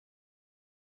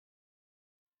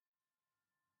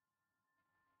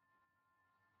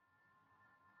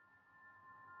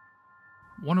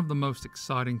One of the most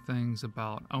exciting things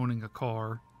about owning a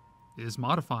car is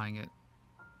modifying it.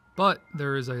 But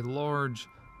there is a large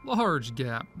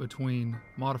gap between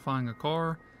modifying a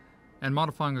car and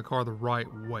modifying a car the right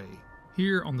way.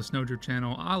 Here on the SnowDrift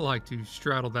channel, I like to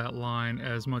straddle that line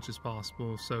as much as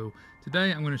possible. So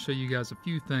today I'm going to show you guys a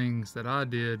few things that I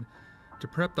did to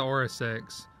prep the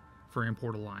RSX for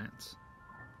Import Alliance.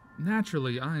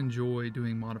 Naturally, I enjoy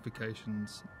doing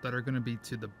modifications that are going to be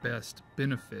to the best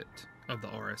benefit of the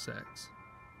RSX.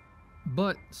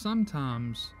 But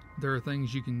sometimes there are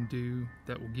things you can do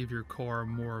that will give your car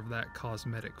more of that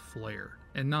cosmetic flair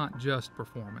and not just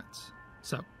performance.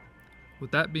 So,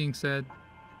 with that being said,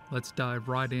 let's dive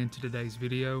right into today's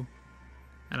video,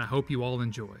 and I hope you all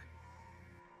enjoy.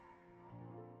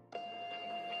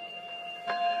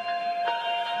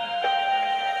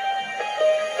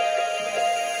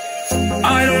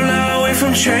 I don't know if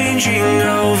I'm changing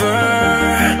over.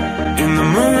 In the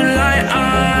moonlight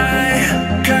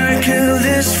I can't kill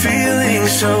this feeling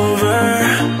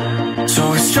sober, so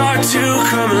I start to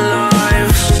come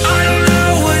alive. I don't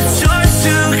know what starts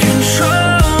to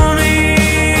control me.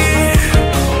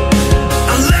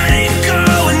 I let it go,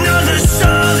 another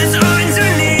soul is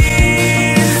underneath.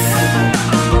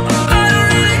 I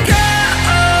don't really care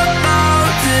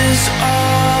about this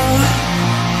all.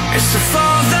 It's the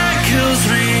fall that kills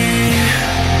me.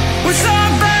 With our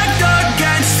back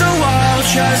against the wall,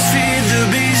 just feed the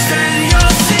beast and you'll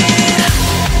see.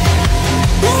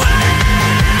 Wait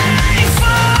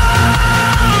for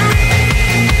me.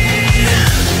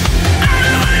 I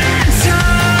don't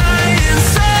die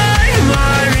inside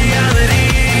my reality.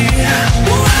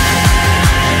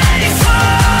 Wait for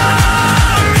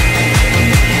me.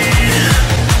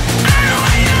 I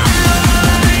want your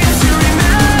mind to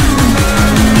remember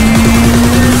me.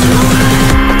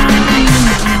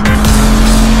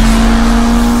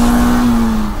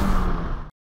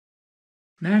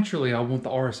 Naturally, I want the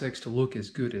RSX to look as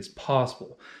good as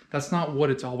possible. That's not what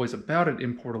it's always about at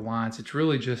Import Alliance. It's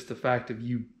really just the fact of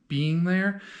you being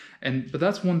there. But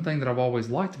that's one thing that I've always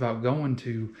liked about going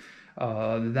to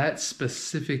that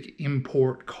specific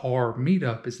import car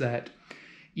meetup, is that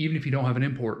even if you don't have an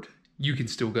import, you can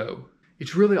still go.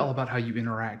 It's really all about how you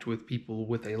interact with people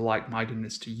with a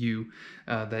like-mindedness to you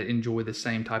that enjoy the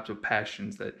same types of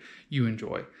passions that you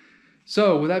enjoy.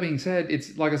 So with that being said,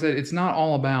 it's like I said, it's not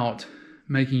all about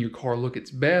making your car look its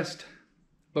best,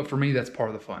 but for me, that's part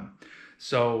of the fun.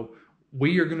 So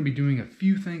we are going to be doing a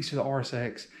few things to the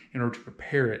RSX in order to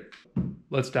prepare it.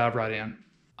 Let's dive right in.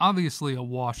 Obviously, a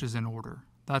wash is in order.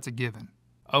 That's a given.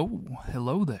 Oh,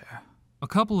 hello there. A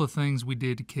couple of things we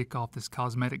did to kick off this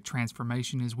cosmetic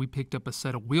transformation is we picked up a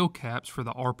set of wheel caps for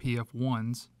the RPF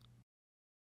 1s.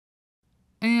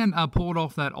 And I pulled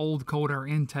off that old cold air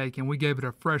intake and we gave it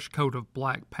a fresh coat of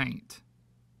black paint.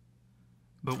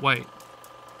 But wait,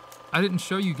 I didn't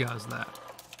show you guys that.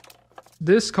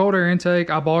 This cold air intake,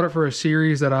 I bought it for a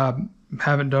series that I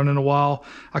haven't done in a while.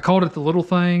 I called it The Little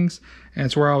Things, and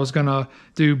it's where I was gonna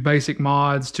do basic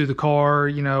mods to the car.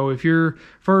 You know, if you're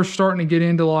first starting to get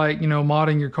into like, you know,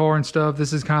 modding your car and stuff,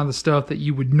 this is kind of the stuff that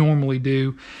you would normally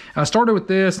do. I started with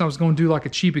this and I was gonna do like a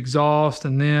cheap exhaust,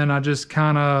 and then I just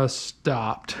kind of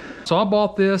stopped. So I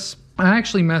bought this. I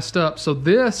actually messed up. So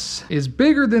this is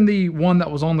bigger than the one that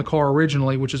was on the car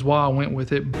originally, which is why I went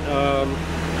with it.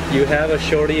 You have a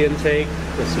shorty intake,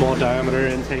 a small diameter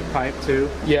intake pipe too.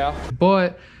 Yeah,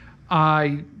 but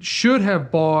I should have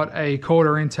bought a cold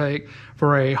air intake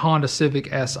for a Honda Civic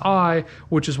Si,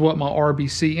 which is what my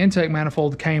RBC intake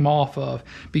manifold came off of,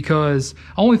 because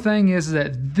only thing is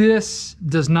that this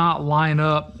does not line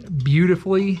up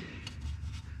beautifully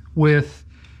with,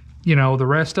 you know, the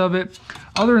rest of it.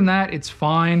 Other than that, it's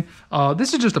fine.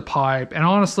 This is just a pipe, and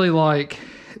honestly, like,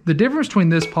 the difference between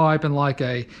this pipe and like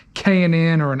a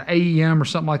K&N or an AEM or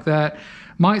something like that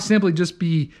might simply just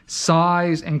be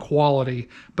size and quality.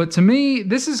 But to me,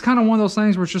 this is kind of one of those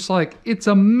things where it's just like, it's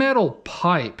a metal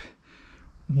pipe.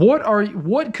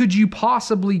 What could you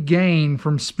possibly gain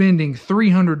from spending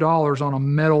 $300 on a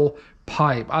metal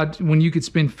pipe when you could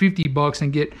spend $50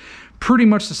 and get pretty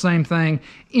much the same thing,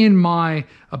 in my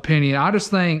opinion? I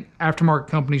just think aftermarket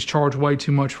companies charge way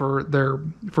too much for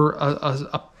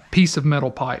a piece of metal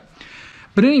pipe.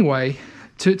 But anyway,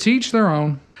 to each their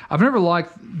own. I've never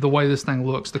liked the way this thing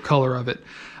looks, the color of it.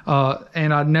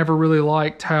 And I never really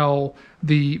liked how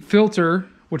the filter,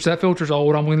 which that filter's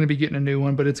old, I'm going to be getting a new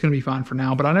one, but it's going to be fine for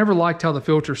now. But I never liked how the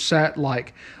filter sat,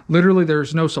 like, literally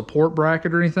there's no support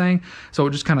bracket or anything. So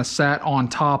it just kind of sat on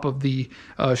top of the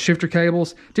shifter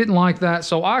cables. Didn't like that.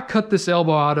 So I cut this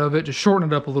elbow out of it, just shorten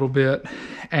it up a little bit.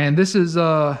 And this is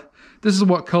This is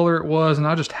what color it was, and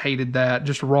I just hated that,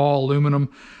 just raw aluminum.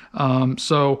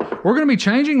 So we're gonna be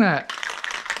changing that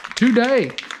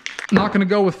today. Not gonna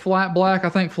go with flat black. I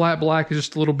think flat black is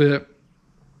just a little bit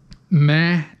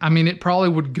meh. I mean, it probably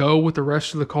would go with the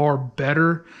rest of the car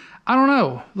better. I don't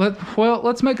know.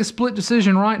 Let's make a split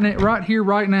decision right here,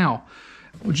 right now.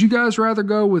 Would you guys rather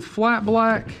go with flat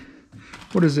black?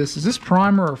 What is this? Is this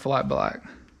primer or flat black?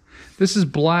 This is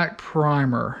black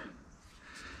primer.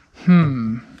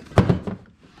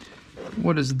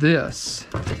 What is this?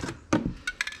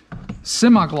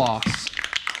 Semi-gloss.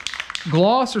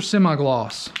 Gloss or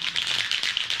semi-gloss?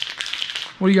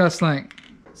 What do you guys think?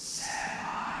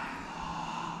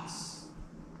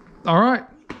 All right,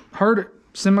 heard it.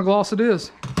 Semi-gloss it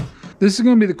is. This is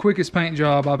gonna be the quickest paint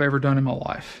job I've ever done in my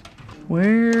life.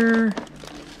 Where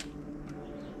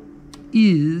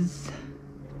is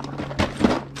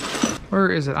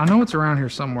it? I know it's around here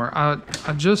somewhere. I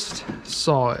just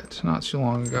saw it not too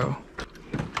long ago.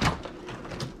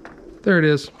 There it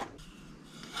is.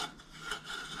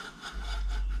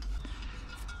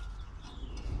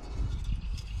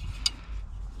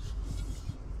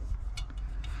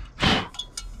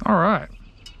 All right.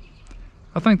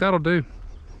 I think that'll do.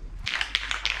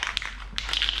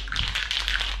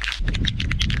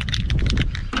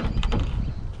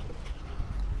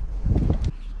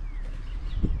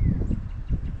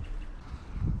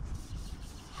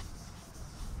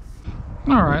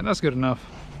 All right, that's good enough.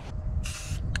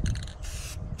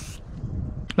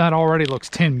 That already looks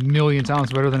 10 million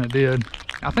times better than it did.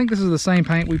 I think this is the same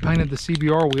paint we painted the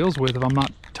CBR wheels with, if I'm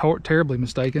not terribly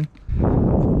mistaken.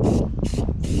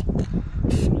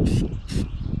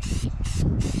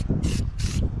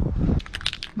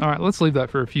 All right, let's leave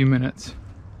that for a few minutes.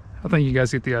 I think you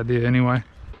guys get the idea anyway.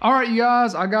 All right, you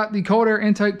guys, I got the cold air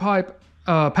intake pipe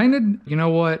painted. You know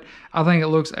what? I think it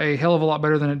looks a hell of a lot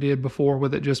better than it did before,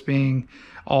 with it just being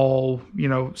all, you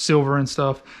know, silver and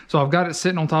stuff. So I've got it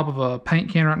sitting on top of a paint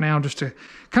can right now just to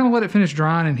kind of let it finish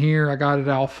drying in here. I got it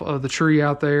off of the tree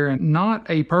out there, and not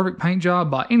a perfect paint job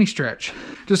by any stretch.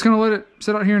 Just gonna let it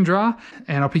sit out here and dry,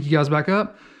 and I'll pick you guys back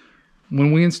up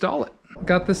when we install it.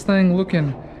 Got this thing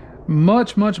looking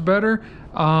much better.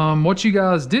 What you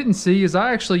guys didn't see is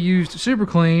I actually used Super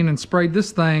Clean and sprayed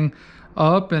this thing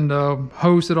up and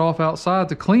hosed it off outside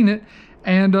to clean it.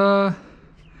 And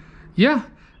yeah,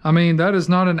 I mean, that is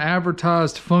not an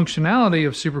advertised functionality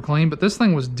of Super Clean, but this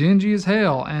thing was dingy as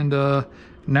hell, and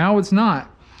now it's not.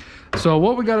 So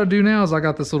what we got to do now is, I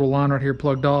got this little line right here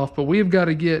plugged off, but we've got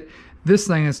to get this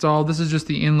thing installed. This is just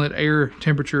the inlet air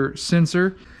temperature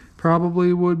sensor.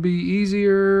 Probably would be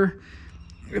easier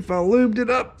if I lubed it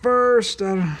up first.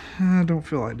 I don't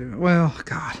feel like doing it. Well,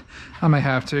 God, I may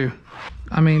have to.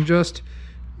 I mean, just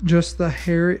the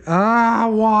hairy,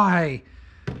 why?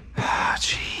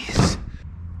 Jeez.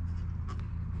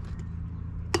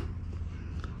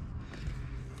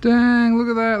 Dang, look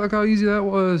at that. Look how easy that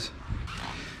was.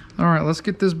 All right, let's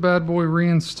get this bad boy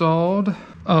reinstalled.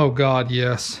 Oh God,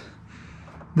 yes.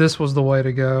 This was the way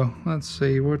to go. Let's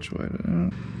see, which way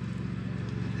to...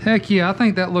 Heck yeah, I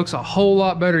think that looks a whole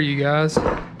lot better, you guys.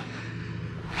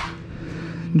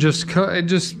 It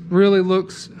just really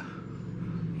looks...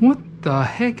 What the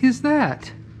heck is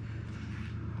that?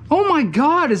 Oh my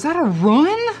God, is that a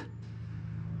run?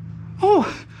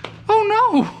 Oh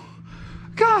no.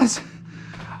 Guys,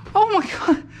 oh my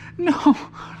God, no.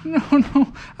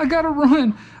 I gotta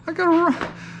run.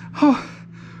 Oh,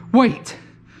 wait.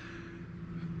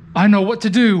 I know what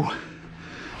to do.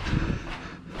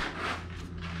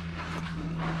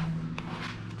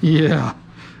 Yeah.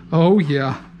 Oh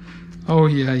yeah.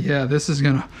 This is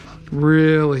gonna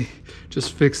really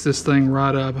just fix this thing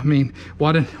right up. I mean,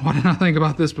 why didn't I think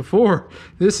about this before?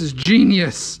 This is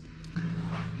genius.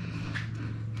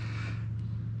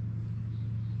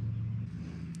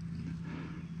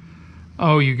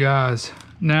 Oh, you guys.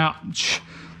 Now,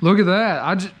 look at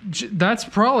that. That's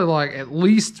probably like at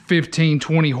least 15,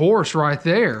 20 horse right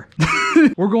there.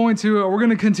 We're going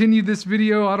to continue this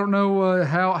video. I don't know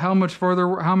how much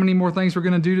further, how many more things we're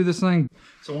going to do to this thing.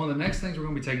 So one of the next things we're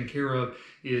going to be taking care of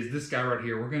is this guy right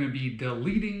here. We're going to be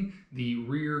deleting the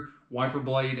rear wiper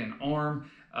blade and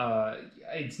arm.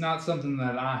 It's not something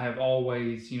that I have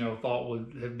always, thought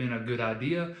would have been a good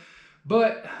idea.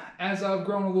 But as I've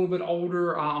grown a little bit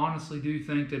older, I honestly do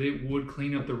think that it would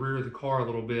clean up the rear of the car a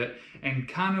little bit and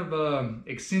kind of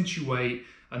accentuate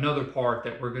another part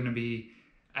that we're going to be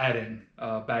adding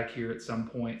back here at some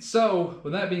point. So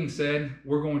with that being said,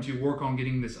 we're going to work on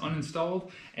getting this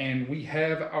uninstalled, and we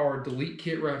have our delete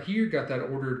kit right here. Got that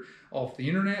ordered off the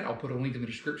internet. I'll put a link in the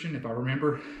description if I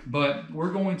remember, but we're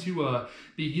going to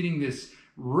be getting this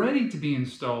ready to be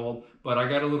installed, but I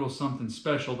got a little something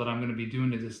special that I'm going to be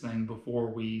doing to this thing before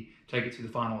we take it to the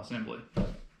final assembly.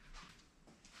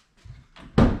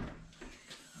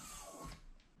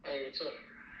 Hey, what's up?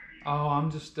 Oh, I'm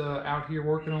just out here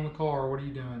working on the car. What are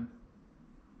you doing?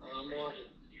 I'm working.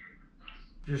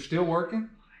 You're still working?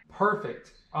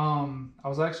 Perfect. I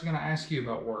was actually going to ask you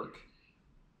about work.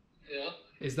 Yeah?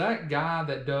 Is that guy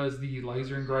that does the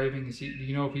laser engraving, do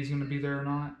you know if he's going to be there or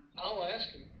not? I'll ask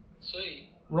him. See.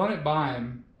 Run it by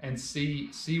him and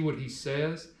see what he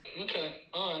says. Okay.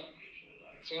 All right.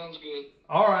 Sounds good.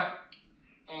 All right.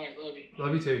 All right. Love you.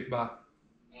 Love you too. Bye.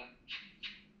 Bye.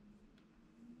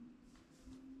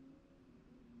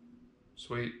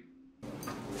 Sweet.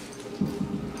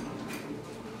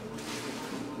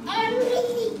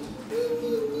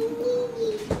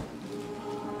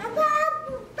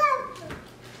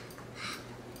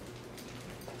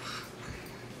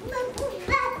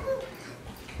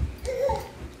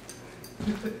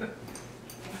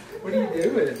 What are you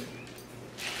doing?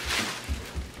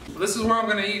 Well, this is where I'm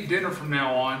going to eat dinner from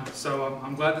now on, so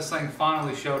I'm glad this thing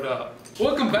finally showed up.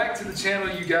 Welcome back to the channel,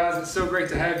 you guys. It's so great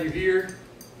to have you here.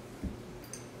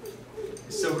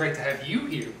 It's so great to have you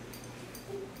here.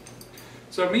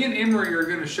 So me and Emery are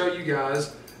going to show you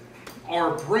guys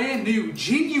our brand new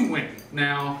genuine.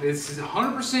 Now, this is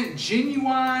 100%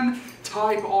 genuine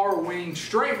Type R wing,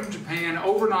 straight from Japan,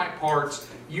 overnight parts.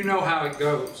 You know how it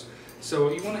goes.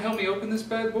 So you want to help me open this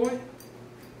bad boy?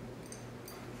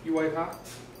 You wave high.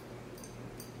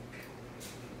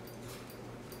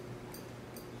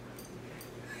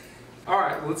 All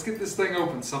right, let's get this thing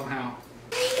open somehow.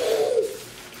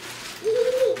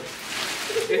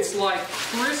 It's like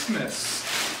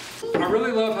Christmas. I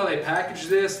really love how they packaged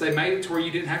this. They made it to where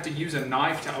you didn't have to use a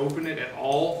knife to open it at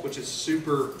all, which is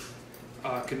super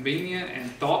convenient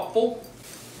and thoughtful.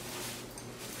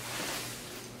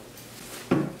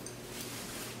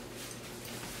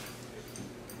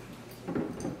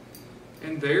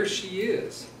 And there she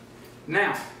is.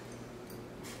 Now,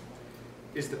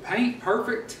 is the paint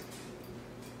perfect?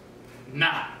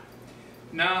 Nah.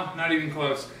 No, not even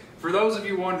close. For those of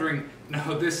you wondering,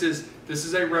 no, this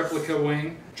is a replica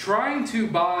wing. Trying to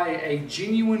buy a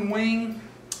genuine wing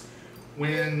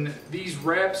when these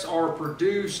reps are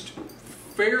produced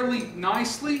fairly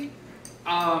nicely,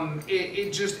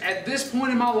 it just, at this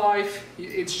point in my life,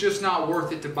 it's just not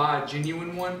worth it to buy a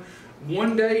genuine one.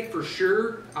 One day, for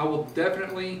sure, I will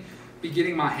definitely be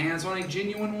getting my hands on a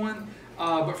genuine one,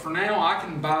 but for now, I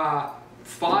can buy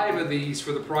 5 of these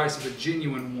for the price of a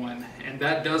genuine one, and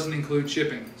that doesn't include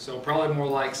shipping. So probably more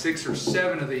like 6 or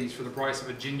 7 of these for the price of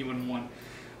a genuine one,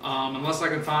 unless I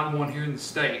can find one here in the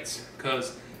States,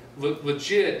 because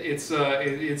legit,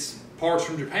 it's parts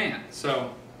from Japan.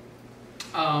 So,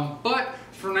 but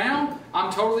for now,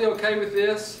 I'm totally okay with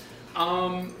this.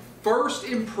 First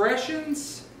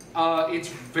impressions, it's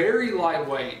very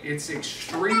lightweight. It's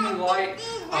extremely light.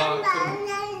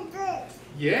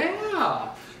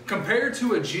 Yeah. Compared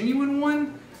to a genuine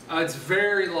one, it's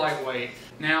very lightweight.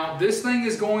 Now, this thing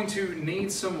is going to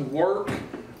need some work.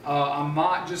 I'm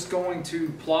not just going to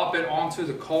plop it onto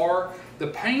the car. The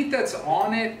paint that's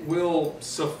on it will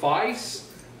suffice.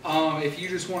 If you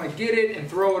just want to get it and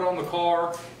throw it on the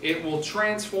car, it will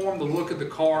transform the look of the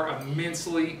car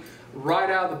immensely right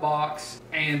out of the box.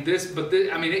 And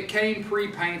I mean, it came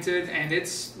pre-painted, and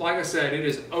it's, like I said, it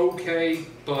is okay,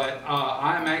 but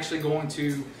I'm actually going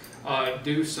to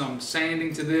do some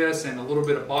sanding to this and a little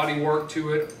bit of body work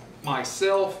to it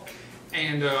myself.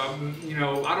 And you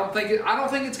know, I don't think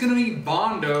it's going to need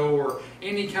Bondo or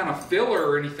any kind of filler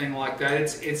or anything like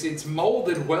that. It's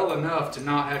molded well enough to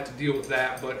not have to deal with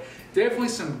that, but definitely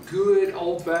some good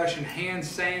old-fashioned hand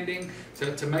sanding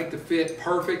to make the fit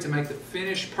perfect, to make the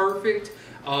finish perfect.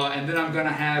 And then I'm going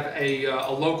to have a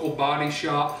local body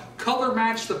shop color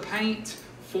match the paint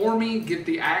for me, get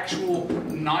the actual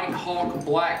Nighthawk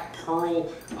Black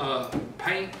Pearl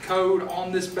paint code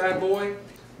on this bad boy.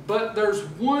 But there's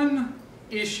one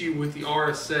issue with the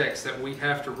RSX that we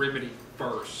have to remedy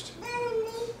first.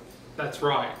 That's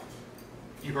right.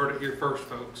 You heard it here first,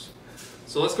 folks.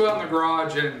 So let's go out in the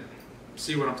garage and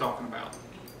see what I'm talking about.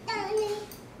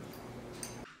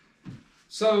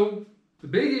 So the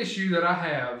big issue that I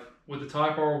have with the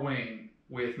Type R wing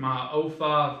with my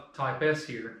 05 Type S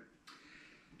here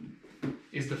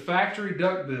is the factory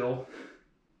duct bill.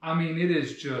 I mean, it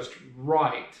is just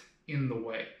right in the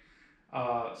way.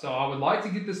 So I would like to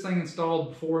get this thing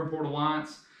installed before Import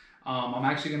Alliance. I'm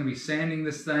actually going to be sanding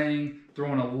this thing,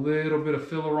 throwing a little bit of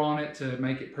filler on it to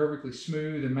make it perfectly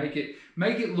smooth and make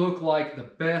it look like the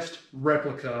best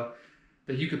replica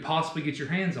that you could possibly get your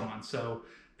hands on. So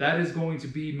That is going to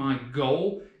be my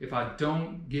goal. If I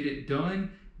don't get it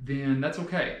done, then that's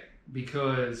okay,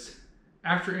 because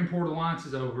after Import Alliance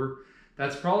is over,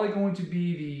 that's probably going to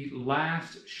be the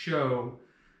last show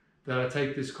that I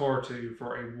take this car to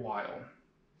for a while.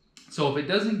 So if it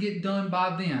doesn't get done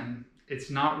by then, it's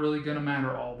not really going to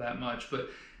matter all that much. But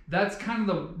that's kind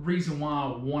of the reason why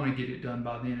I want to get it done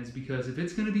by then, is because if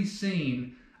it's going to be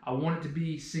seen, I want it to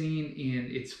be seen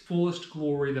in its fullest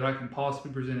glory that I can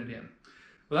possibly present it in.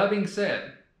 With that being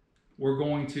said, we're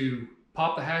going to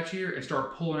pop the hatch here and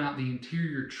start pulling out the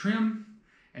interior trim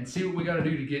and see what we got to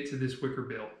do to get to this wicker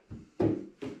bill.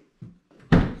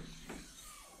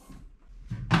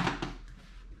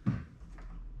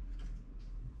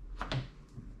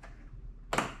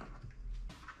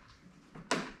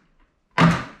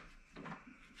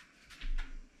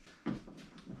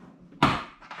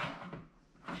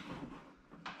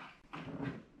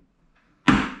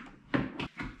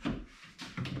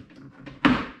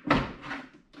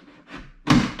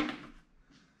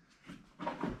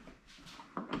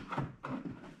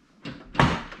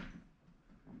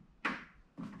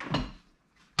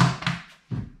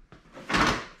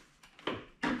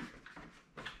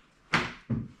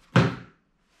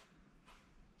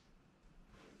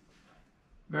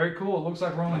 Very cool. It looks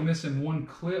like we're only missing one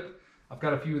clip. I've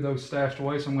got a few of those stashed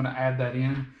away, so I'm going to add that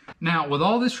in. Now, with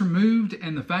all this removed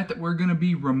and the fact that we're going to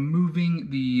be removing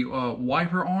the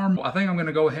wiper arm, I think I'm going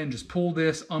to go ahead and just pull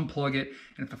this, unplug it,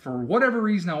 and if for whatever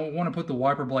reason I want to put the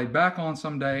wiper blade back on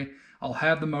someday, I'll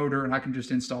have the motor and I can just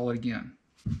install it again.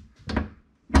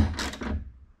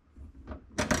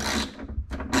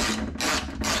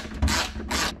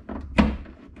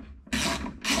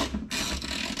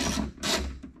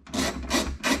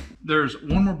 There's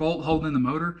one more bolt holding the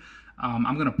motor.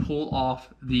 I'm gonna pull off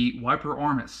the wiper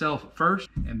arm itself first,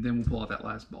 and then we'll pull out that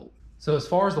last bolt. So as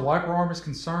far as the wiper arm is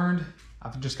concerned,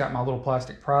 I've just got my little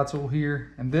plastic pry tool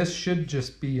here, and this should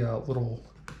just be a little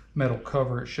metal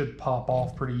cover. It should pop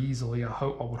off pretty easily, I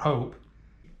would hope.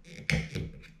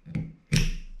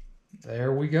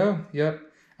 There we go, yep.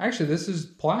 Actually, this is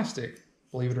plastic,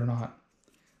 believe it or not.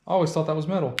 I always thought that was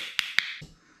metal.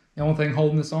 The only thing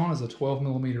holding this on is a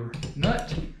 12mm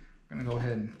nut. I'm gonna go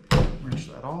ahead and wrench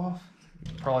that off.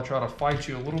 Probably try to fight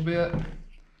you a little bit.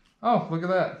 Oh, look at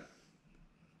that.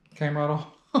 Came right off.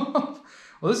 Well,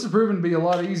 this has proven to be a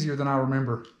lot easier than I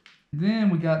remember. Then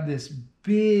we got this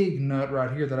big nut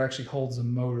right here that actually holds the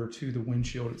motor to the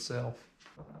windshield itself.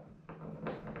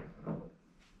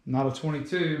 Not a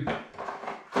 22.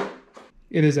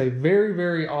 It is a very,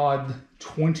 very odd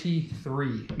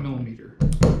 23mm.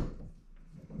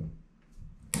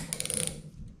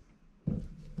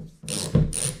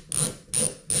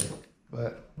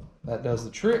 But that does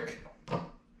the trick.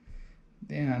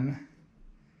 Then,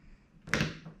 there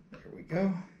we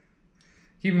go.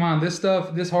 Keep in mind, this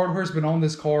hardware's been on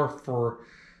this car for,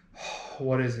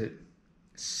 what is it,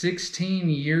 16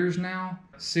 years now?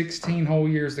 16 whole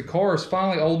years. The car is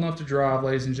finally old enough to drive,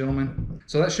 ladies and gentlemen.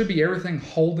 So that should be everything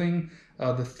holding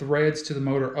the threads to the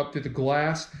motor up through the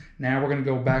glass. Now we're gonna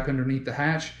go back underneath the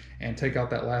hatch and take out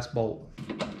that last bolt.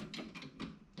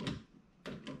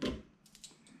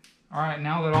 All right,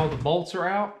 now that all the bolts are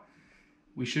out,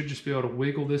 we should just be able to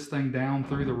wiggle this thing down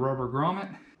through the rubber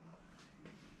grommet.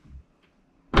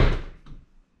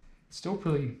 It's still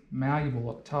pretty malleable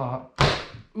up top.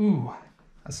 Ooh,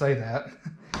 I say that.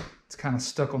 It's kind of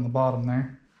stuck on the bottom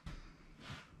there.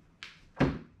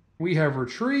 We have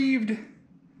retrieved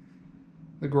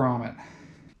the grommet.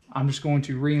 I'm just going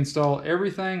to reinstall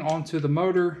everything onto the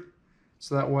motor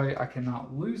so that way I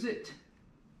cannot lose it.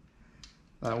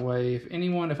 That way,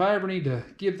 if I ever need to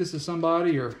give this to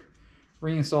somebody or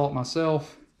reinstall it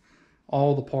myself,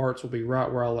 all the parts will be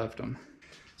right where I left them.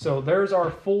 So there's our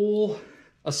full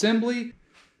assembly.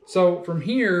 So from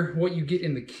here, what you get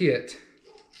in the kit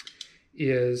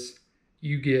is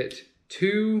you get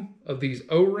 2 of these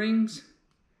O-rings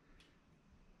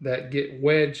that get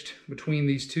wedged between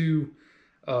these 2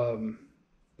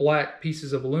 black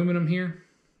pieces of aluminum here.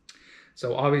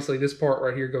 So obviously this part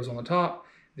right here goes on the top.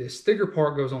 This thicker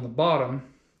part goes on the bottom,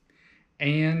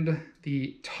 and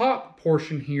the top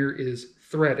portion here is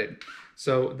threaded.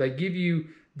 So they give you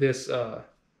this,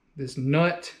 this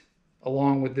nut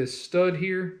along with this stud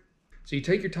here. So you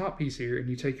take your top piece here and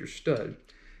you take your stud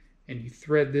and you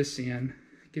thread this in,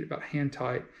 get it about hand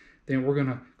tight. Then we're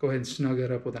gonna go ahead and snug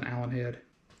that up with an Allen head.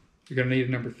 You're gonna need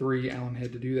a number 3 Allen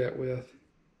head to do that with.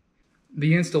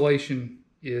 The installation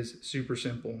is super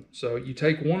simple. So you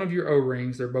take one of your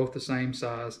O-rings, they're both the same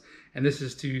size, and this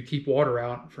is to keep water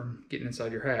out from getting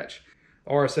inside your hatch.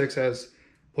 RSX has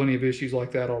plenty of issues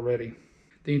like that already.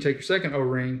 Then you take your second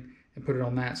O-ring and and put it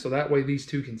on that. So that way these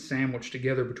two can sandwich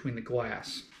together between the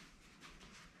glass.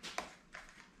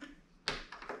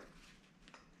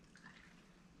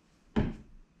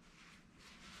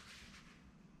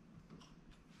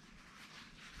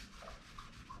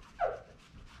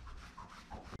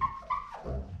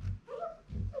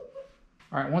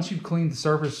 All right, once you've cleaned the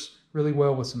surface really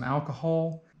well with some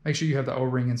alcohol, make sure you have the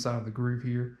O-ring inside of the groove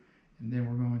here. And then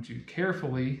we're going to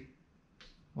carefully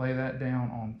lay that down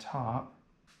on top.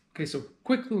 Okay, so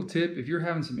quick little tip, if you're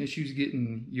having some issues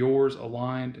getting yours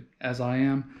aligned as I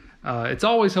am, it's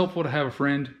always helpful to have a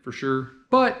friend for sure.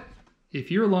 But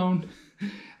if you're alone,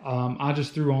 I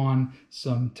just threw on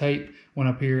some tape, went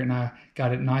up here and I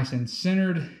got it nice and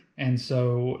centered. And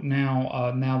so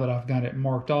now, now that I've got it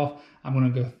marked off, I'm gonna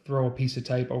go throw a piece of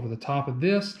tape over the top of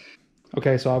this.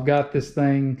 Okay, so I've got this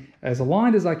thing as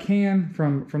aligned as I can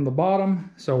from the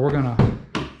bottom. So we're gonna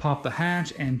pop the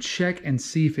hatch and check and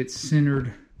see if it's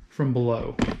centered from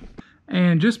below.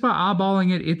 And just by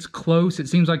eyeballing it, it's close. It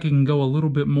seems like it can go a little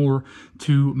bit more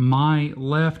to my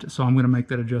left. So I'm gonna make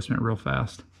that adjustment real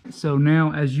fast. So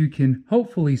now, as you can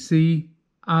hopefully see,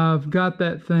 I've got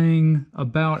that thing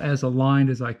about as aligned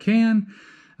as I can.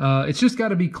 It's just got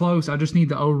to be close. I just need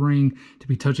the O-ring to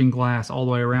be touching glass all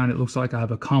the way around. It looks like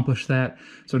I've accomplished that.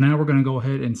 So now we're going to go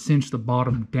ahead and cinch the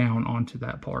bottom down onto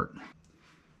that part.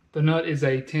 The nut is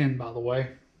a 10, by the way.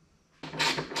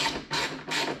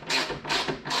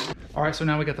 All right, so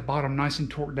now we got the bottom nice and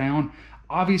torqued down.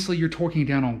 Obviously, you're torquing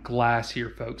down on glass here,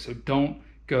 folks, so don't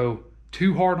go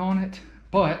too hard on it.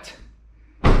 But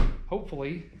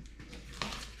hopefully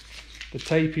the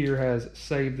tape here has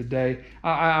saved the day.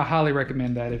 I highly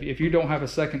recommend that. If you don't have a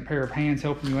second pair of hands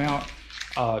helping you out,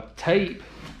 tape,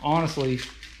 honestly,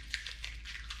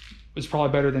 is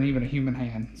probably better than even a human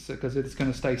hand because it's going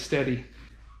to stay steady.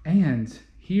 And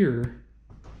here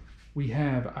we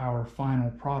have our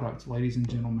final product, ladies and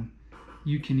gentlemen.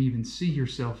 You can even see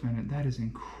yourself in it. That is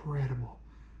incredible.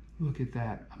 Look at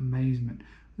that amazement.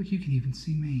 Look, you can even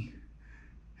see me.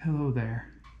 Hello there.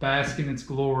 Bask in its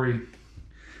glory.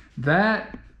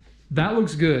 That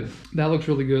looks good. That looks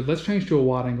really good. Let's change to a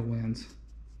wide angle lens.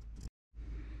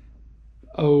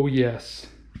 Oh yes,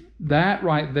 that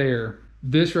right there,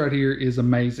 this right here is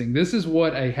amazing. This is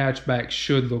what a hatchback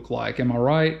should look like. Am I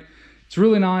right? It's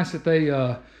really nice that they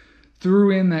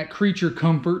threw in that creature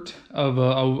comfort of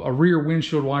a rear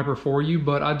windshield wiper for you,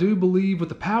 but I do believe with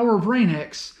the power of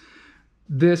Rain-X,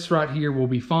 this right here will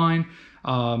be fine.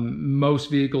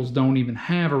 Most vehicles don't even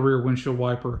have a rear windshield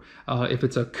wiper if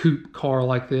it's a coupe car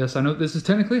like this. I know this is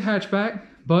technically a hatchback,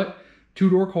 but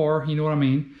two-door car, you know what I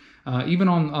mean. Even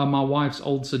on my wife's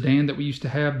old sedan that we used to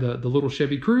have, the little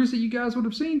Chevy Cruze that you guys would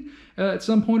have seen at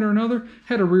some point or another,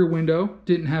 had a rear window,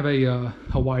 didn't have a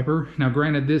wiper. Now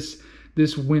granted,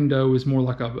 this window is more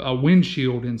like a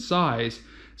windshield in size,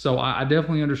 so I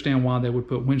definitely understand why they would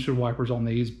put windshield wipers on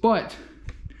these, but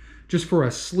just for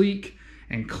a sleek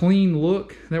and clean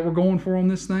look that we're going for on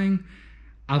this thing,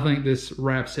 I think this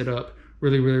wraps it up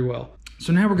really, really well.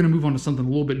 So now we're gonna move on to something a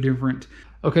little bit different.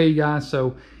 Okay, you guys,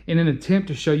 so in an attempt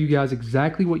to show you guys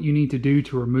exactly what you need to do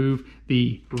to remove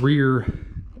the rear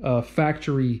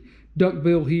factory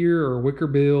duckbill here, or wicker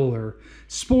bill, or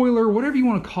spoiler, whatever you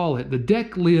wanna call it, the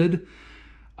deck lid,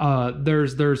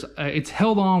 it's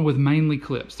held on with mainly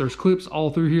clips. There's clips all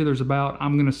through here. There's about,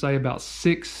 I'm gonna say about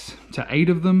 6 to 8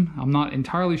 of them. I'm not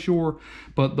entirely sure,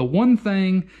 but the one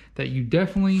thing that you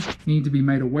definitely need to be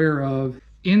made aware of,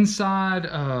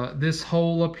 inside this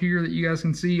hole up here that you guys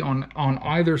can see on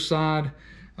either side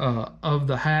of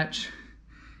the hatch,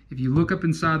 if you look up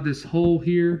inside this hole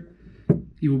here,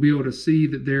 you will be able to see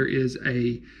that there is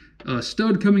a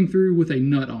stud coming through with a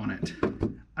nut on it.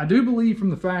 I do believe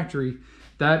from the factory,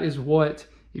 that is what,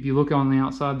 if you look on the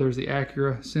outside, there's the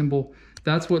Acura symbol.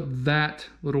 That's what that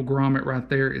little grommet right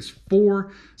there is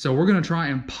for. So we're gonna try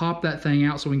and pop that thing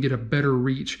out so we can get a better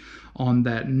reach on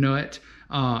that nut.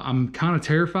 I'm kind of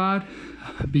terrified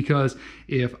because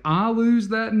if I lose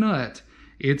that nut,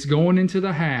 it's going into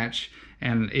the hatch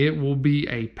and it will be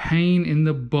a pain in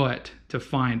the butt to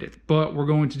find it. But we're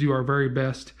going to do our very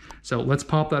best. So let's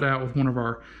pop that out with one of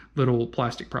our little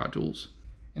plastic pry tools.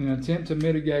 In an attempt to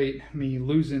mitigate me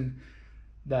losing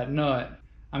that nut,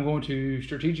 I'm going to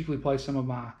strategically place some of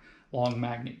my long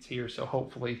magnets here. So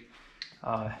hopefully,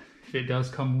 if it does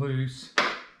come loose,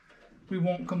 we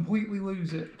won't completely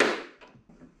lose it.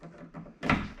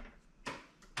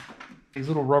 These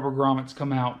little rubber grommets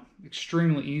come out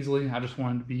extremely easily. I just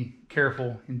wanted to be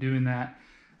careful in doing that.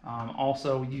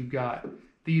 Also, you've got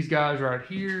these guys right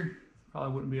here.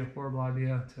 Probably wouldn't be a horrible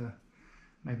idea to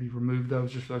maybe remove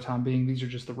those just for the time being. These are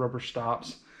just the rubber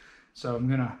stops. So I'm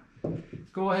gonna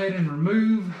go ahead and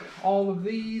remove all of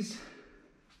these.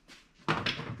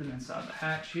 Put them inside the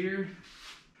hatch here.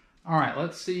 All right,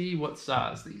 let's see what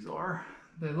size these are.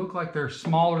 They look like they're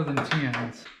smaller than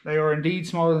 10s. They are indeed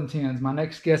smaller than 10s. My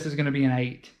next guess is gonna be an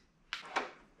 8.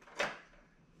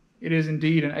 It is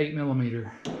indeed an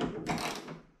 8mm.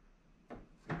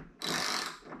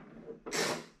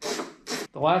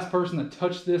 The last person that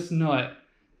touched this nut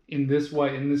in this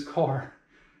way, in this car,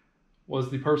 was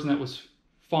the person that was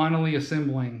finally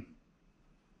assembling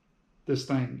this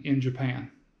thing in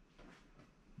Japan.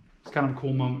 It's kind of a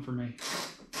cool moment for me.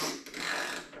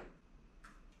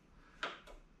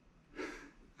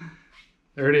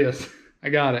 There it is. I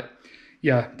got it.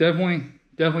 Yeah,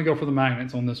 definitely go for the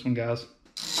magnets on this one, guys.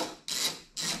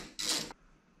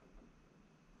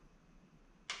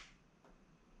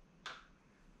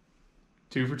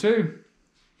 Two for two.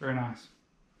 Very nice.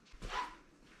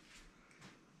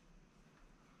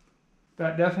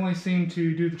 That definitely seemed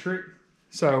to do the trick.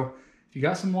 So if you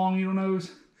got some long needle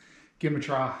nose, give them a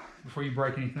try before you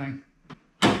break anything.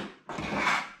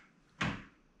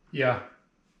 Yeah,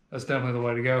 that's definitely the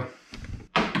way to go.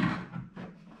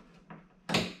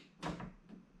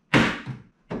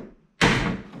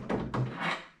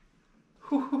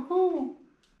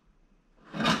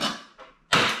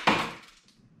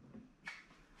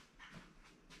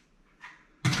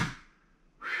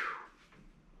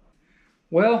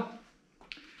 Well,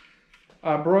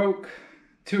 I broke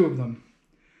 2 of them,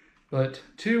 but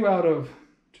 2 out of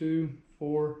 2,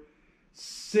 4,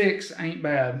 6 ain't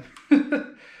bad.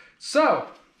 So,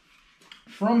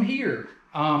 from here,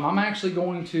 I'm actually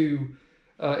going to,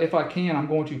 if I can, I'm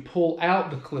going to pull out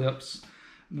the clips.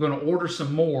 I'm going to order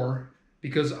some more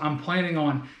because I'm planning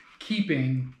on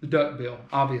keeping the duckbill,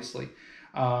 obviously.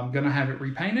 I'm going to have it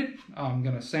repainted. I'm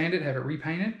going to sand it, have it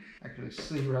repainted. Actually,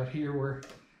 see right here where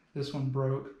this one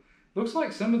broke. Looks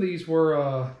like some of these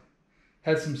were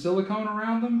had some silicone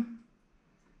around them.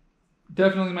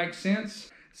 Definitely makes sense.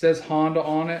 It says Honda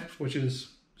on it, which is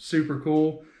super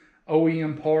cool.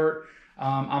 OEM part.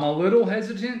 I'm a little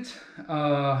hesitant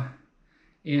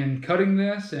in cutting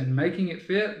this and making it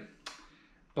fit,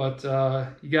 but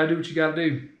you gotta do what you gotta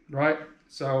do, right?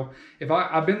 So if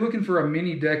I've been looking for a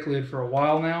mini deck lid for a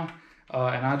while now,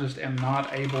 and I just am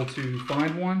not able to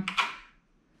find one.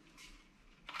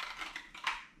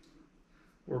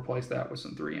 We'll replace that with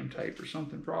some 3M tape or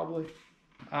something probably.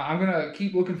 I'm gonna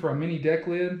keep looking for a mini deck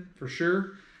lid for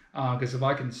sure, because if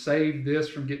I can save this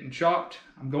from getting chopped,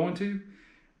 I'm going to.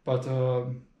 But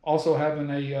also having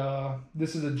a,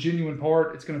 this is a genuine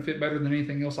part. It's gonna fit better than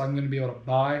anything else I'm gonna be able to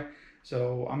buy.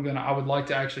 So I would like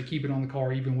to actually keep it on the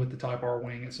car even with the Type R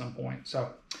wing at some point. So,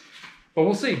 but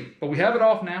we'll see. But we have it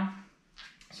off now.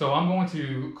 So I'm going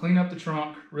to clean up the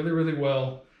trunk really, really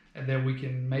well. And then we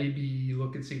can maybe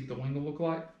look and see what the wing will look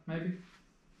like, maybe.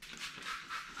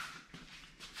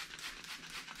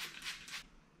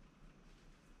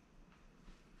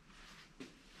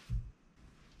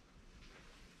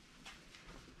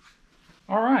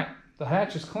 All right, the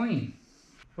hatch is clean.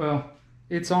 Well,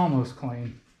 it's almost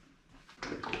clean.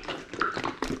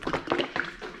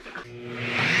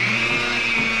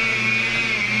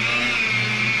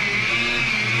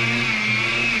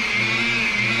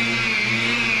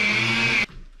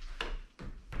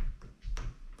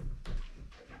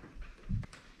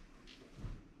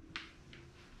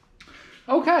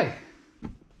 Okay, a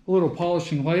little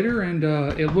polishing later, and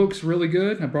it looks really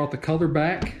good. I brought the color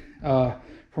back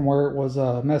from where it was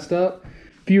messed up.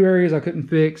 A few areas I couldn't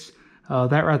fix.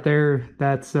 That right there,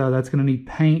 that's gonna need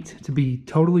paint to be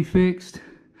totally fixed.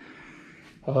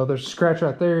 There's a scratch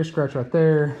right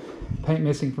there, paint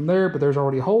missing from there, but there's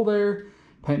already a hole there,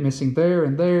 paint missing there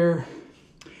and there.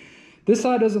 This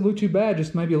side doesn't look too bad,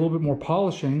 just maybe a little bit more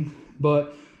polishing,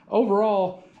 but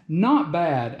overall, not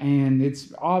bad. And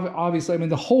it's obviously, I mean,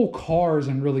 the whole car is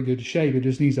in really good shape. It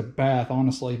just needs a bath,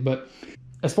 honestly. But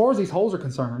as far as these holes are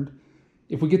concerned,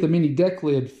 if we get the mini deck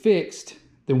lid fixed,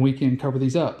 then we can cover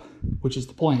these up, which is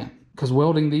the plan. Because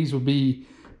welding these would be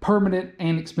permanent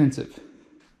and expensive.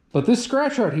 But this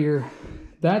scratch right here,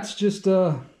 that's just,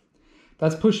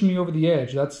 that's pushing me over the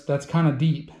edge. That's kind of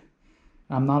deep.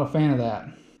 I'm not a fan of that.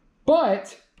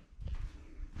 But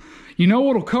you know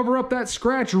what'll cover up that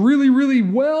scratch really, really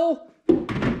well?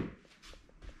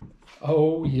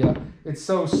 Oh yeah, it's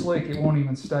so slick it won't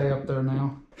even stay up there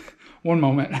now. One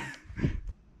moment.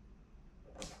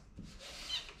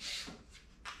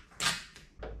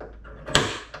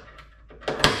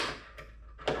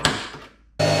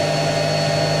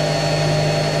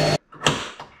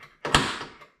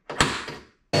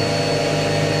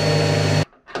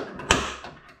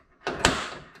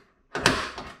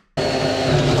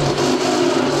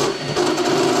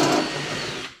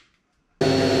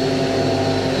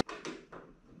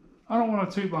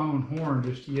 to toot my own horn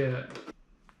just yet,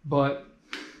 but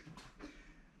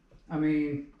I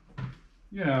mean,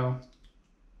 you know,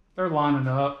 they're lining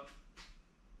up.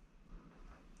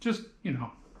 Just, you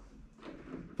know,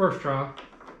 first try.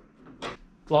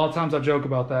 A lot of times I joke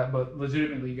about that, but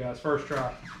legitimately, you guys, first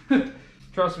try.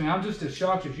 Trust me, I'm just as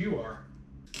shocked as you are.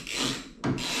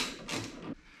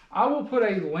 I will put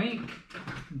a link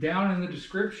down in the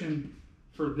description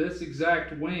for this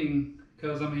exact wing,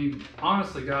 because I mean,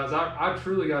 honestly, guys, I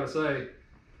truly got to say,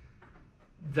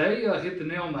 they hit the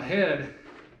nail on the head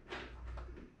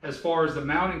as far as the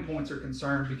mounting points are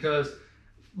concerned, because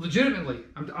legitimately,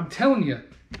 I'm telling you,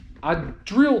 I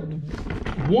drilled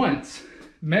once,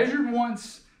 measured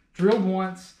once, drilled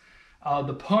once.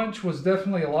 The punch was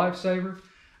definitely a lifesaver.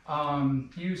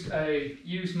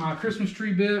 Used my Christmas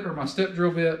tree bit or my step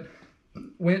drill bit,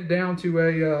 went down to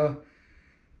a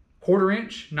 1/4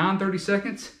 inch,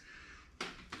 9/32,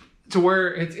 to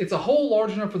where it's a hole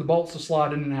large enough for the bolts to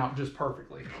slide in and out just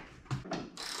perfectly.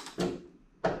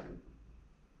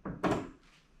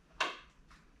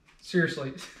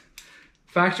 Seriously,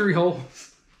 factory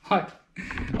holes, like,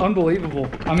 unbelievable.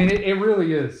 I mean, it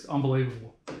really is unbelievable.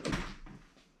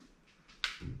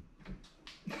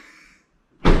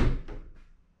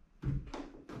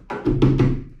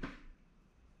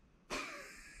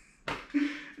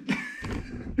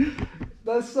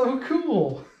 That's so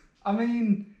cool. I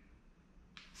mean,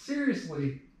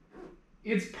 seriously,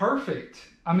 it's perfect.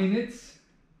 I mean, it's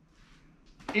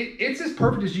as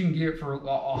perfect as you can get for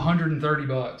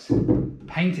 $130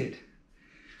 painted.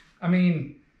 I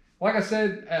mean, like I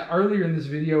said earlier in this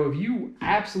video, if you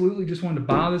absolutely just wanted to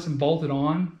buy this and bolt it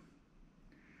on,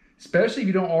 especially if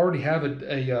you don't already have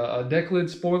a deck lid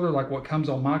spoiler like what comes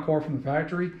on my car from the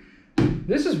factory,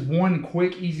 this is one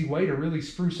quick, easy way to really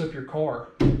spruce up your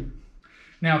car.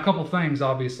 Now, a couple things,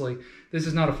 obviously. This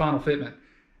is not a final fitment.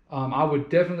 I would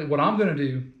definitely, what I'm going to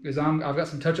do is I've got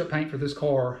some touch-up paint for this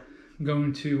car. I'm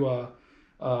going to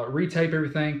retape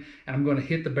everything, and I'm going to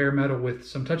hit the bare metal with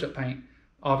some touch-up paint.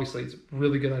 Obviously, it's a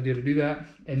really good idea to do that.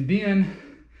 And then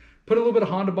put a little bit of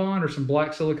Honda Bond or some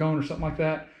black silicone or something like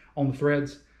that on the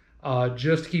threads,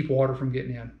 just to keep water from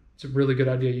getting in. It's a really good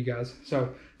idea, you guys.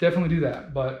 So definitely do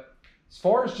that. But as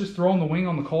far as just throwing the wing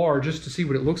on the car just to see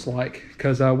what it looks like,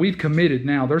 because we've committed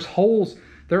now. There's holes.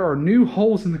 There are new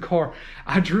holes in the car.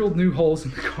 I drilled new holes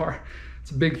in the car.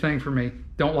 It's a big thing for me.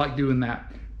 Don't like doing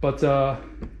that. But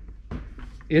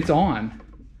it's on.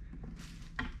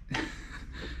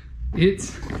 Let me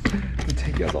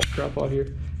take you guys off the tripod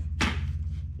here.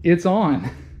 It's on.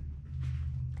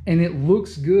 And it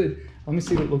looks good. Let me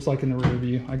see what it looks like in the rear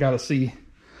view. I gotta see.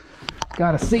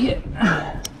 Gotta see it.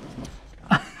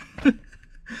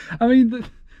 I mean,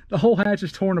 the whole hatch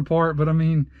is torn apart, but I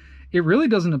mean, it really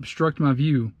doesn't obstruct my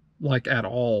view, like, at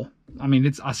all. I mean,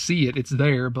 I see it, it's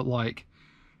there, but like,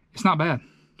 it's not bad.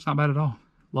 It's not bad at all.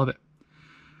 Love it.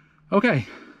 Okay,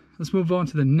 let's move on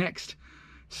to the next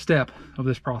step of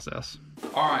this process.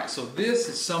 All right, so this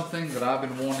is something that I've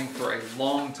been wanting for a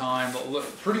long time, but look,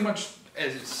 pretty much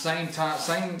at the same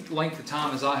length of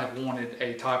time as I have wanted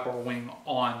a Type R wing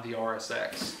on the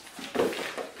RSX.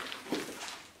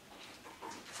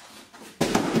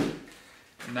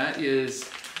 And that is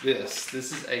this.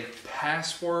 This is a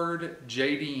Password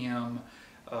JDM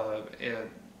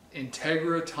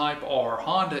Integra Type R,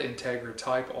 Honda Integra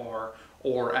Type R,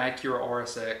 or Acura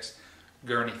RSX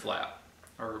gurney flap,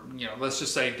 or, you know, let's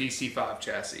just say DC5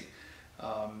 chassis.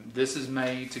 This is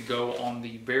made to go on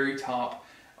the very top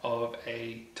of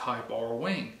a Type R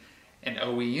wing, an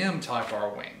OEM Type R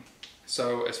wing.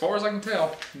 So as far as I can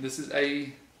tell, this is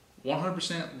a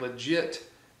 100% legit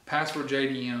Password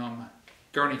JDM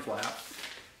gurney flap.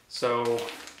 So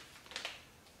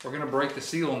we're gonna break the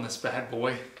seal on this bad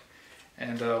boy,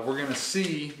 and we're gonna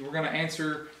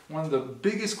answer one of the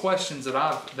biggest questions that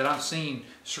I've seen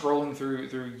scrolling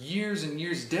through years and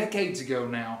years, decades ago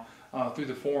now, through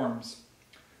the forums.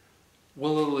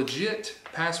 Will a legit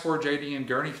Password JDM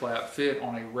gurney flap fit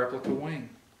on a replica wing?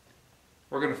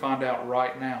 We're gonna find out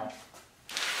right now.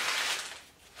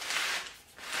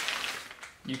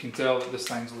 You can tell that this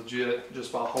thing's legit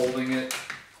just by holding it.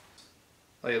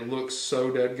 Like, it looks so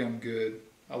dadgum good.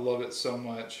 I love it so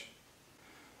much.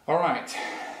 All right,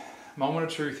 moment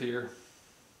of truth here.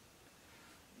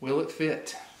 Will it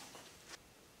fit?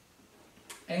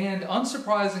 And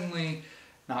unsurprisingly,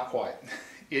 not quite.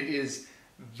 It is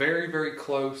very, very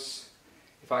close.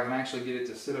 If I can actually get it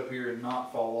to sit up here and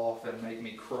not fall off and make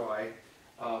me cry,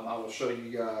 I will show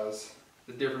you guys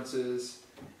the differences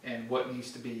and what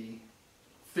needs to be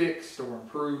fixed or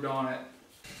improved on it.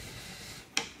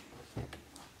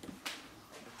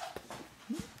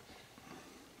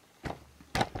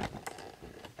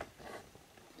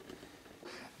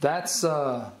 that's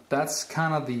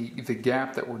kind of the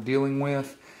gap that we're dealing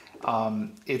with.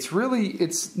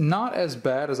 It's not as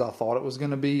bad as I thought it was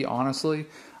going to be, honestly.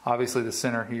 Obviously the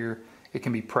center here, it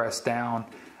can be pressed down.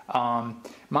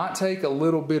 Might take a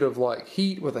little bit of like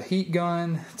heat with a heat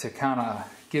gun to kind of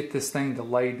get this thing to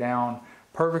lay down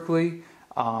perfectly.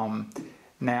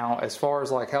 Now, as far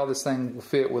as like how this thing will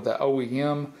fit with the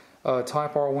OEM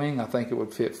Type R wing, I think it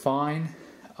would fit fine.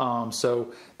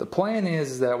 So the plan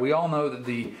is that we all know that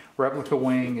the replica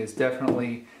wing is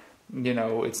definitely, you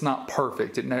know, it's not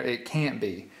perfect. It can't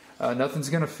be. Nothing's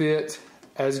going to fit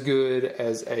as good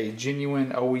as a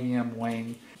genuine OEM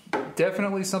wing.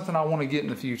 Definitely something I want to get in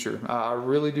the future. I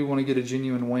really do want to get a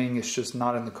genuine wing. It's just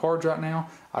not in the cards right now.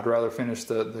 I'd rather finish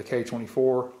the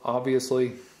K24,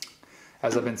 obviously,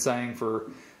 as I've been saying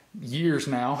for years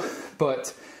now.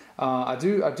 But I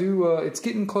do. It's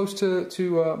getting close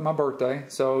to my birthday.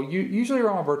 So usually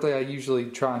around my birthday, I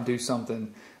usually try and do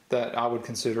something that I would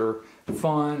consider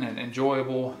fun and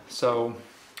enjoyable. So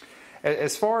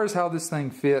as far as how this thing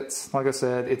fits, like I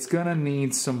said, it's gonna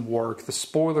need some work. The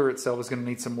spoiler itself is gonna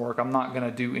need some work. I'm not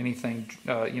gonna do anything,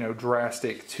 you know,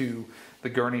 drastic to the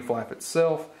gurney flap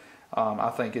itself. I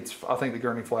think the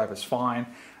gurney flap is fine.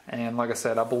 And like I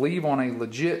said, I believe on a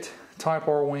legit Type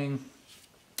R wing,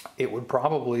 it would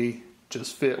probably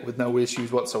just fit with no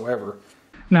issues whatsoever.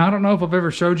 Now, I don't know if I've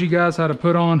ever showed you guys how to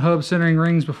put on hub centering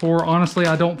rings before. Honestly,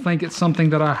 I don't think it's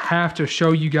something that I have to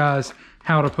show you guys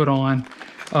how to put on.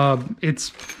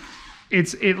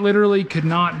 It literally could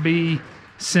not be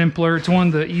simpler. It's one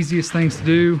of the easiest things to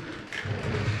do.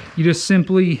 You just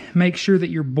simply make sure that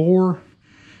your bore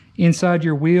inside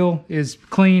your wheel is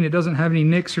clean. It doesn't have any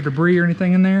nicks or debris or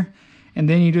anything in there. And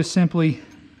then you just simply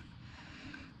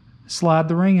slide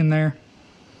the ring in there.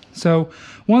 So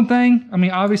one thing, I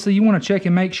mean, obviously you want to check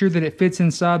and make sure that it fits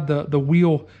inside the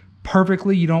wheel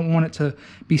perfectly. You don't want it to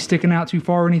be sticking out too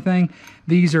far or anything.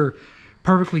 These are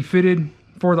perfectly fitted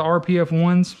for the RPF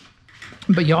ones,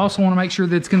 but you also want to make sure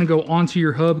that it's going to go onto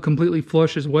your hub completely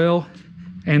flush as well,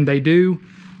 and they do.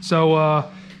 So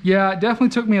yeah, it definitely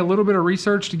took me a little bit of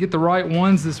research to get the right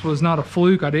ones. This was not a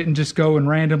fluke. I didn't just go and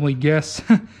randomly guess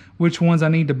which ones I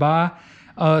need to buy.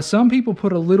 Some people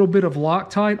put a little bit of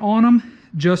Loctite on them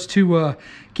just to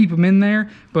keep them in there,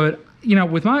 but you know,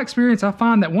 with my experience, I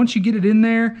find that once you get it in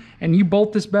there and you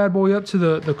bolt this bad boy up to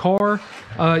the car,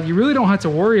 you really don't have to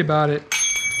worry about it.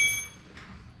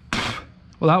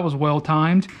 Well, that was well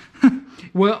timed.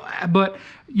 Well, but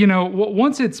you know,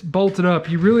 once it's bolted up,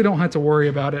 you really don't have to worry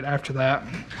about it after that.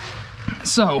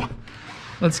 So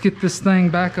let's get this thing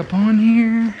back up on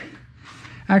here.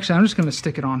 Actually, I'm just going to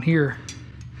stick it on here,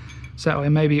 so that way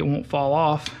maybe it won't fall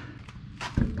off.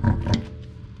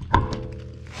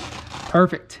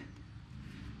 Perfect.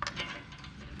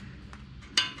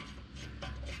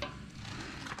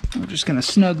 We're just going to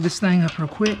snug this thing up real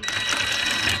quick.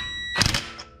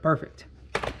 Perfect.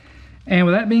 And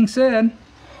with that being said,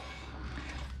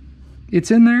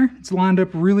 it's in there. It's lined up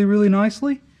really, really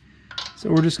nicely. So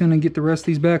we're just going to get the rest of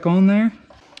these back on there.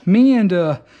 Me and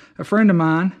a friend of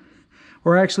mine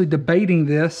were actually debating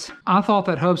this. I thought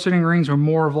that hub centering rings were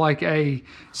more of like a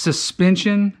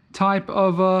suspension type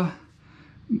of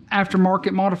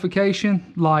aftermarket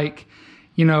modification, like,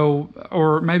 you know,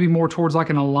 or maybe more towards like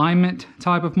an alignment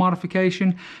type of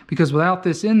modification, because without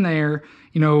this in there,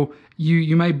 you know,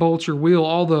 you may bolt your wheel,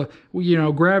 all the, you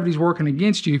know, gravity's working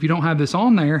against you. If you don't have this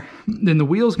on there, then the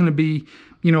wheel's going to be,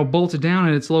 you know, bolted down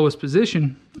at its lowest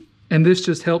position, and this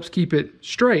just helps keep it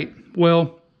straight.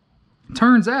 Well,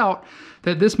 turns out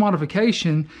that this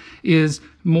modification is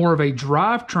more of a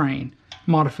drivetrain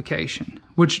modification,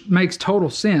 which makes total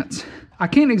sense. I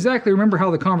can't exactly remember how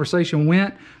the conversation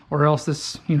went, or else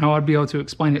this, you know, I'd be able to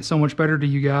explain it so much better to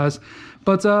you guys.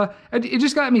 But it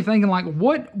just got me thinking, like,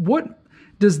 what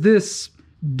does this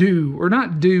do, or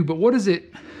not do, but what does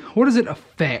it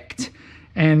affect?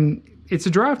 And it's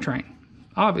a drivetrain,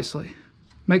 obviously.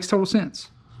 Makes total sense.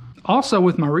 Also,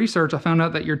 with my research, I found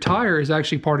out that your tire is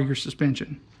actually part of your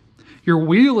suspension. Your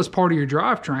wheel is part of your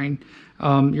drivetrain.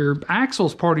 Your axle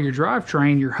is part of your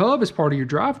drivetrain. Your hub is part of your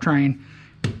drivetrain.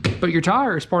 But your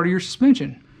tire is part of your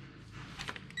suspension.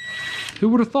 Who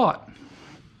would have thought?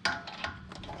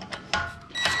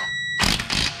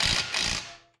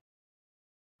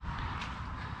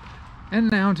 And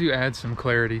now, to add some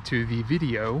clarity to the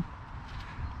video,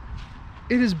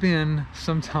 it has been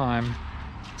some time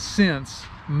since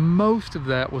most of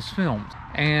that was filmed,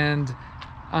 and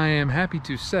I am happy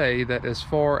to say that as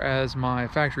far as my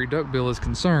factory duct bill is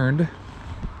concerned,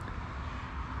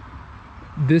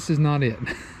 this is not it.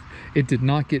 It did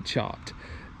not get chopped.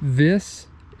 This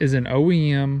is an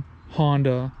OEM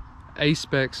Honda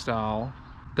A-Spec style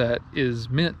that is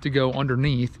meant to go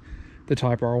underneath the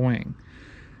Type R wing.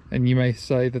 And you may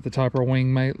say that the Type R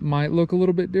wing might look a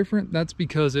little bit different. That's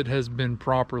because it has been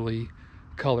properly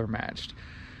color matched.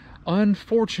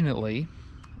 Unfortunately,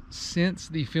 since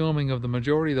the filming of the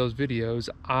majority of those videos,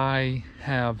 I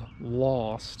have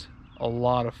lost a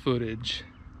lot of footage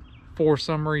for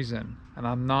some reason, and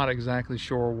I'm not exactly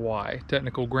sure why.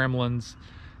 Technical gremlins,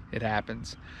 it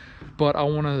happens. But I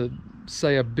want to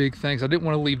say a big thanks. I didn't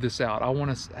want to leave this out. I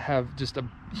want to have just a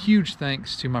huge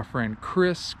thanks to my friend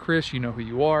Chris. Chris, you know who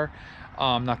you are.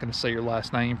 I'm not going to say your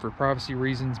last name for privacy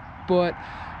reasons, but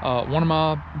one of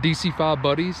my DC5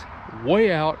 buddies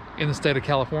way out in the state of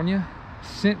California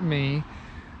sent me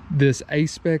this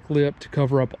A-spec lip to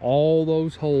cover up all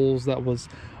those holes that was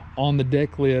on the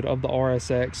deck lid of the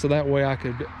RSX, so that way I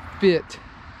could fit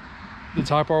the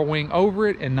Type R wing over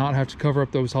it and not have to cover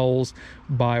up those holes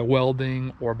by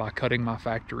welding or by cutting my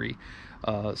factory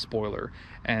spoiler.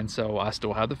 And so I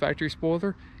still have the factory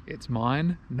spoiler. It's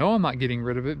mine. No, I'm not getting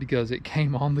rid of it because it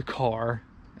came on the car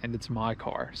and it's my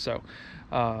car. So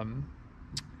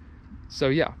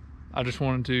yeah, I just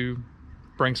wanted to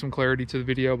bring some clarity to the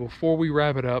video before we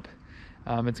wrap it up.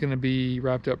 It's going to be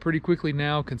wrapped up pretty quickly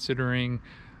now, considering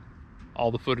all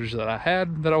the footage that I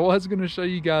had that I was going to show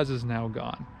you guys is now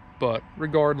gone. But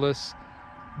regardless,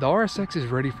 the RSX is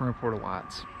ready for importer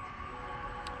lights.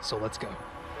 So let's go.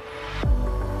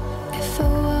 If I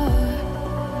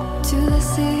were to the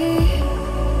sea,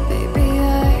 baby,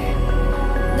 I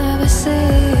never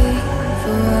say,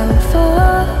 for I would fall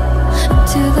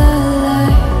into the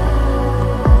light.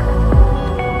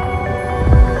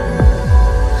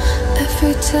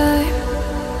 Every time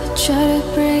I try to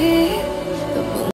breathe,